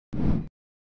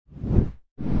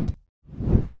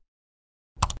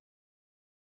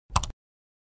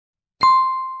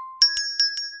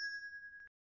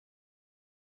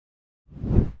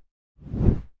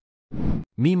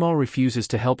Meemaw refuses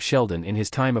to help Sheldon in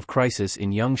his time of crisis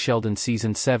in Young Sheldon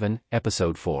Season 7,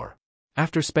 Episode 4.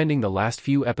 After spending the last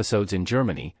few episodes in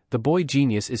Germany, the boy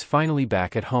genius is finally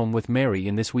back at home with Mary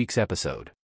in this week's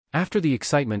episode. After the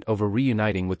excitement over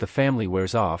reuniting with the family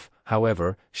wears off,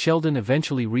 however, Sheldon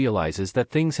eventually realizes that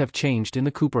things have changed in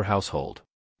the Cooper household.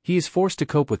 He is forced to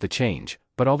cope with the change,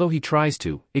 but although he tries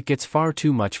to, it gets far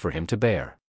too much for him to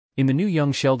bear. In the new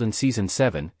Young Sheldon Season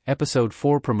 7, Episode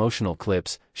 4 promotional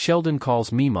clips, Sheldon calls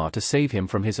Meemaw to save him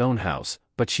from his own house,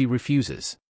 but she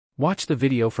refuses. Watch the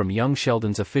video from Young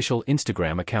Sheldon's official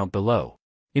Instagram account below.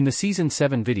 In the Season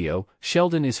 7 video,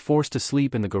 Sheldon is forced to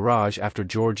sleep in the garage after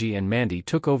Georgie and Mandy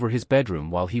took over his bedroom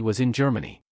while he was in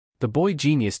Germany. The boy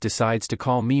genius decides to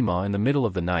call Meemaw in the middle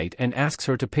of the night and asks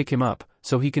her to pick him up,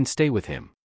 so he can stay with him.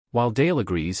 While Dale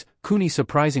agrees, Cooney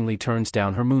surprisingly turns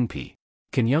down her moonpie.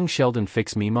 Can young Sheldon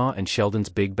fix Meemaw and Sheldon's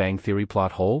Big Bang Theory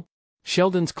plot hole?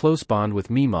 Sheldon's close bond with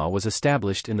Meemaw was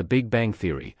established in the Big Bang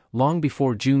Theory, long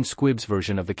before June Squibb's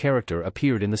version of the character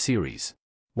appeared in the series.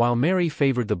 While Mary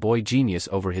favored the boy genius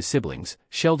over his siblings,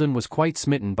 Sheldon was quite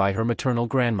smitten by her maternal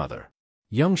grandmother.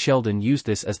 Young Sheldon used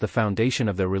this as the foundation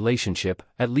of their relationship,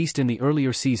 at least in the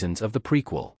earlier seasons of the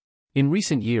prequel. In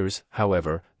recent years,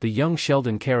 however, the young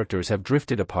Sheldon characters have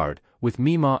drifted apart, with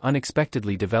Meemaw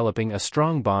unexpectedly developing a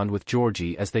strong bond with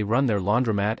Georgie as they run their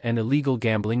laundromat and illegal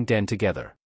gambling den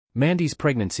together. Mandy's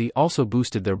pregnancy also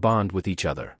boosted their bond with each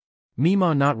other.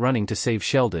 Meemaw not running to save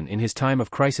Sheldon in his time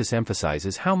of crisis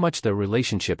emphasizes how much their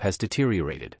relationship has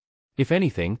deteriorated. If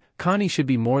anything, Connie should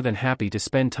be more than happy to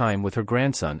spend time with her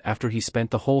grandson after he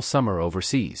spent the whole summer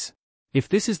overseas. If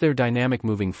this is their dynamic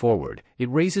moving forward, it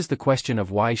raises the question of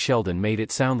why Sheldon made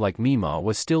it sound like Meemaw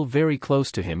was still very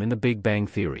close to him in the Big Bang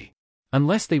Theory.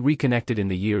 Unless they reconnected in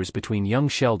the years between Young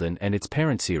Sheldon and its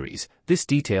parent series, this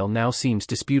detail now seems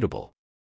disputable.